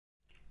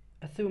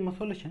Passive Verma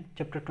solution,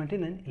 chapter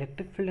 29,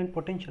 electric field and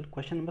potential,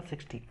 question number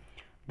 60.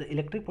 The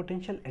electric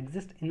potential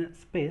exists in a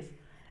space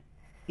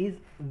is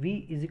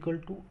V is equal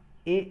to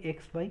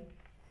AXY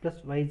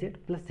plus YZ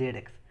plus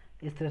ZX.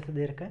 इस तरह से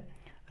दे रखा है.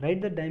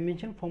 Write the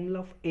dimension formula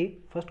of A.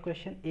 First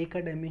question, A का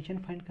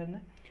dimension find करना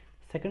है.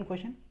 Second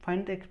question,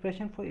 find the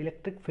expression for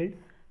electric field.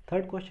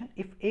 Third question,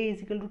 if A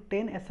is equal to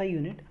 10 SI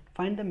unit,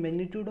 find the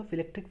magnitude of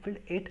electric field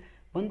at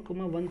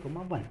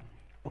 1,1,1.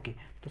 Okay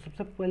तो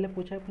सबसे पहले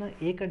पूछा है अपना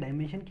ए का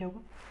डायमेंशन क्या होगा.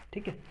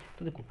 ठीक है,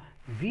 तो देखो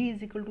v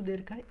इज इक्वल टू दे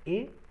रखा है ए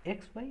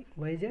x Y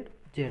Y Z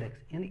Z x,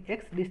 यानी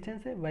x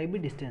डिस्टेंस है y भी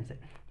डिस्टेंस है,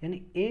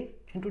 यानी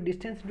a इंटू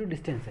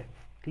डिस्टेंस है.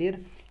 क्लियर,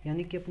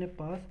 यानी कि अपने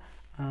पास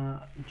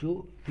जो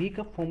v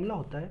का फॉर्मूला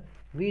होता है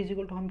v इज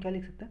इक्वल टू हम क्या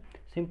लिख सकते हैं,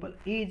 simple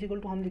e is equal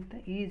to हम लिखते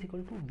हैं e is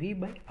equal to v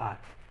by are,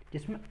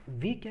 जिसमें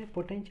v क्या है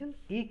पोटेंशियल,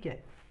 e क्या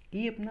है,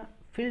 e अपना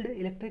फील्ड है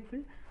इलेक्ट्रिक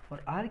फील्ड,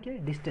 और r क्या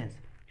है डिस्टेंस.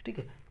 ठीक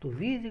है, तो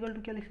v इज इक्वल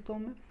टू क्या लिख सकता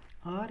हूँ मैं,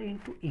 आर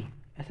इंटू ई,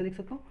 ऐसा लिख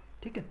सकता हूँ.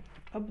 ठीक है,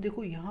 अब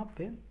देखो यहाँ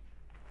पे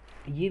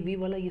ये v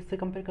वाला इससे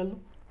कंपेयर कर लो.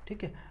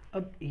 ठीक है,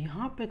 अब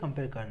यहाँ पे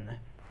कंपेयर करना है.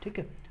 ठीक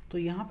है, तो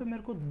यहाँ पे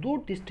मेरे को दो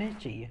डिस्टेंस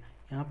चाहिए,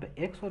 यहाँ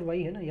पे x और y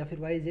है ना, या फिर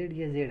y z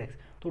या z x,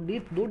 तो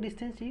दो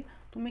डिस्टेंस चाहिए.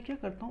 तो मैं क्या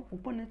करता हूँ,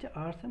 ऊपर नीचे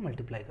r से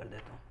मल्टीप्लाई कर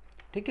देता हूँ.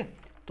 ठीक है,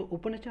 तो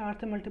ऊपर नीचे r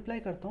से मल्टीप्लाई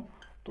करता हूँ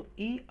तो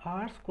ई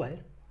आर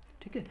स्क्वायर.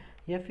 ठीक है,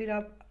 या फिर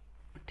आप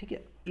ठीक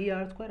है E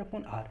R square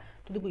upon are.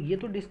 तो देखो ये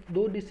तो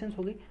दो डिस्टेंस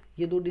हो गई,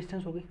 ये दो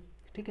डिस्टेंस हो गई.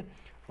 ठीक है,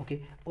 ओके,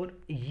 और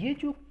ये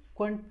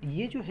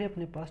जो है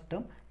अपने पास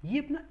टर्म, ये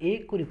अपना ए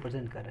को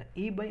रिप्रेजेंट कर रहा है.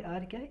 ई बाई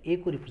आर क्या है, ए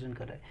को रिप्रेजेंट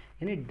कर रहा है,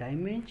 यानी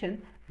डायमेंशन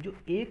जो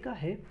ए का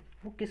है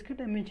वो किसके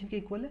डायमेंशन के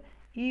इक्वल है,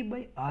 ई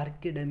बाई आर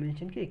के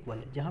डायमेंशन के इक्वल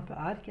है, जहाँ पे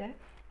आर क्या है,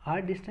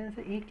 आर डिस्टेंस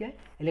है, ई क्या है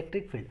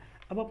इलेक्ट्रिक फील्ड.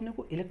 अब अपने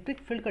को इलेक्ट्रिक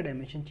फील्ड का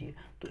डायमेंशन चाहिए,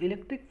 तो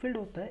इलेक्ट्रिक फील्ड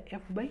होता है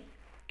एफ बाई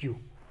क्यू,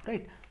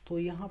 राइट. तो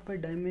यहाँ पर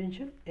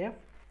dimension F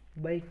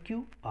by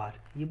Q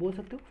R ये बोल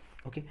सकते हो.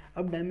 ओके,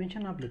 अब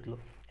डायमेंशन आप लिख लो.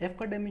 एफ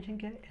का डायमेंशन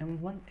क्या है,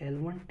 m1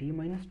 l1 t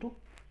माइनस 2,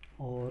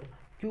 और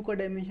q का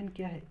डायमेंशन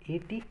क्या है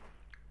at,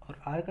 और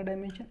r का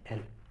डायमेंशन l,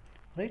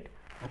 राइट.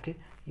 ओके,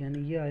 यानी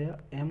ये आया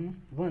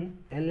m1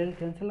 l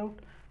कैंसिल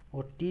आउट,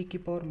 और t की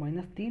पावर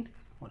 -3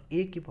 और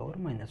a की पावर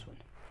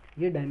 -1.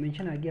 ये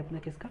डायमेंशन आ गया अपना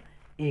किसका,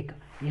 a का.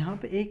 यहाँ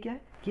पे a क्या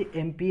है, ये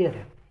एम्पियर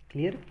है.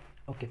 क्लियर.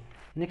 ओके,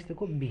 नेक्स्ट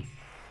देखो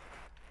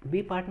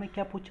बी पार्ट में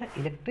क्या पूछा है,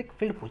 इलेक्ट्रिक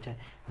फील्ड पूछा है.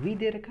 v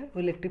दे रखा है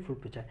और इलेक्ट्रिक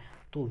फील्ड पूछा है,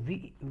 तो v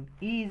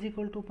e is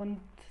equal to upon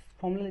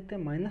formula लिखते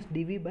हैं minus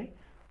D we by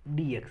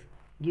D x.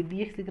 ये डी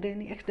एक्स लिख रहे हैं,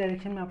 यानी एक्स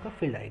डायरेक्शन में आपका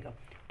फील्ड आएगा.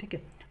 ठीक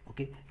है,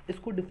 ओके,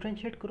 इसको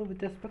डिफ्रेंशिएट करो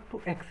विद रिस्पेक्ट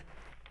टू एक्स,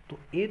 तो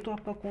ए तो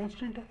आपका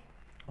कांस्टेंट है.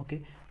 ओके,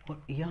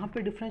 और यहाँ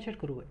पे डिफ्रेंशिएट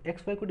करोगे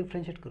एक्स वाई को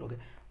डिफ्रेंशिएट करोगे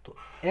तो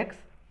एक्स,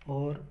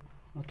 और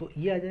तो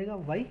ये आ जाएगा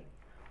वाई,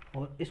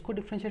 और इसको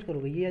डिफ्रेंशिएट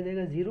करोगे ये आ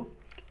जाएगा 0,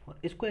 और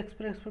इसको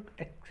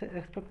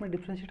एक्सपेक्ट में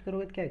डिफ्रेंशिएट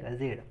करोगे तो क्या आएगा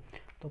जेड.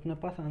 तो अपने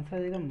पास आंसर आ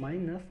जाएगा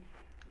minus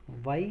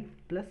Y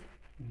plus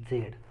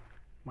Z,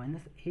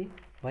 minus ए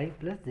वाई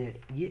प्लस जेड,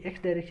 ये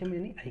एक्स डायरेक्शन में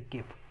यानी आई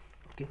केप.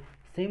 ओके,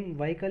 सेम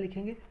वाई का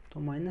लिखेंगे तो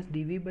minus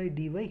D we by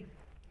D Y,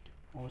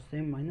 और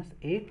सेम माइनस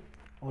ए,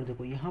 और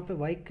देखो यहाँ पे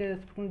वाई के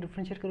रेस्पेक्ट में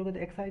डिफ्रेंशिएट करोगे तो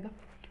एक्स आएगा,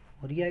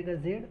 और ये आएगा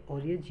जेड,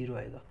 और ये 0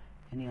 आएगा,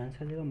 यानी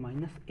आंसर आ जाएगा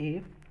माइनस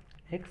ए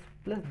x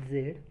plus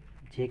Z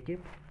J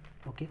cap.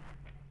 Okay,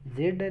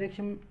 Z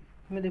direction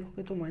में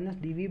देखोगे तो minus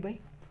D we by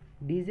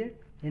D Z,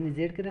 यानी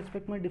जेड के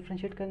रेस्पेक्ट में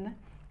डिफ्रेंशिएट करना है.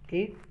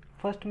 ए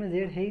फर्स्ट में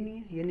जेड है ही नहीं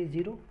है, यानी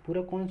 0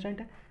 पूरा कॉन्स्टेंट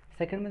है.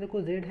 सेकंड में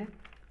देखो जेड है,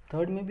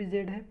 थर्ड में भी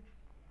जेड है.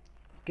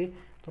 ओके,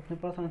 तो अपने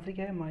पास आंसर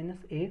क्या है,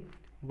 माइनस ए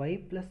वाई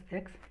प्लस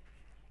एक्स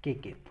के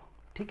केप.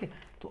 ठीक है,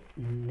 तो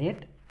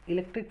नेट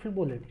इलेक्ट्रिक फील्ड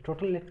बोले,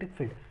 टोटल इलेक्ट्रिक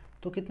फील्ड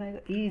तो कितना आएगा,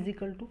 ई इज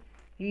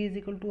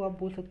इक्वल टू आप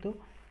बोल सकते हो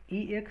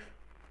ई एक्स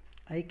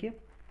आई केप,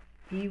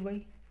 ई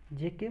वाई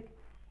जे केप,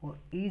 और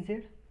ई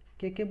जेड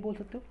के केप बोल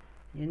सकते हो.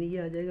 यानी ये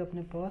आ जाएगा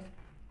अपने पास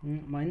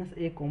माइनस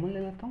ए कॉमन ले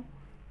लेता हूँ,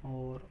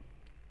 और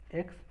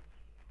x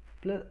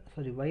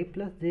plus Y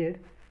plus Z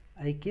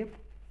I cap,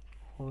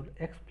 और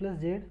x plus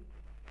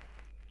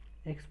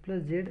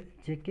Z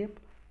J cap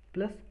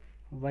plus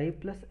Y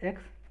plus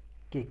x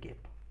के केप.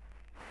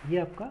 ये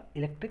आपका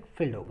इलेक्ट्रिक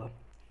फील्ड होगा.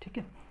 ठीक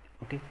है,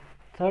 okay.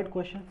 Third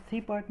question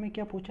C part में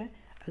क्या पूछा है,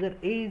 अगर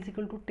a इज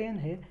इक्वल टू 10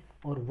 है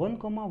और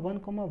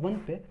 1,1,1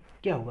 पे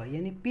क्या होगा,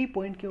 यानी p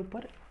पॉइंट के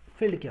ऊपर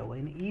फील्ड क्या होगा,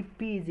 यानी E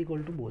P is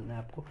equal to बोलना है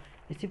आपको.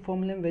 इसी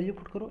फॉर्मूले में वैल्यू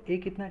पुट करो,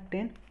 a कितना है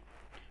 10,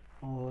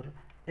 और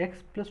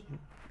x प्लस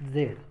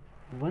जेड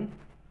 1,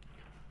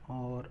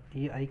 और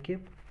ये आई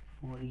केप,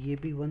 और ये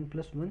भी 1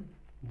 प्लस 1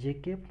 जे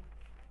केप,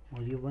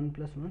 और ये 1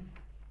 प्लस 1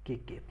 के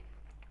केप.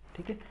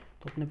 ठीक है,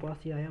 तो अपने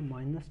पास ये आया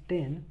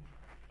 -10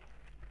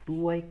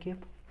 2 आई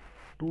केप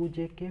 2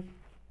 जे केप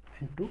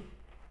एंड 2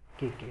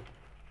 के केप.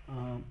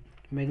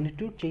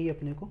 मैग्नीट्यूड चाहिए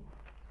अपने को,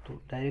 तो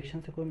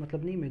डायरेक्शन से कोई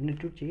मतलब नहीं,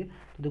 मैग्नीट्यूड चाहिए.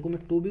 तो देखो मैं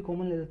 2 भी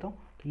कॉमन ले लेता हूँ,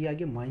 तो ये आ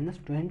गया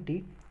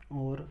 -20,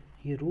 और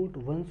ये root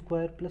 1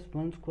 square plus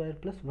 1 square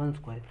plus 1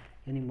 square,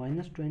 यानी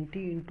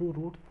 -20 इंटू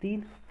रूट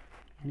 3,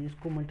 यानी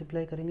इसको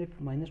मल्टीप्लाई करेंगे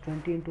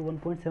 -20 इंटू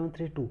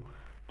 1.732,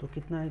 तो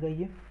कितना आएगा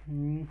ये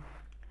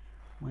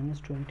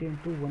 -20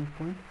 इंटू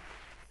 1.732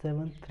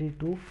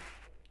 732,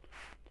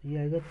 ये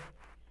आएगा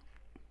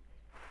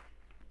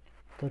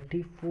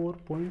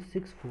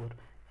 34.64,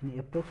 यानी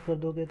अप्रोक्स कर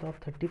दोगे तो आप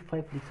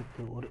 35 लिख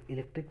सकते हो, और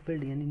इलेक्ट्रिक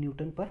फील्ड यानी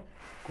न्यूटन पर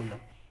कूलम।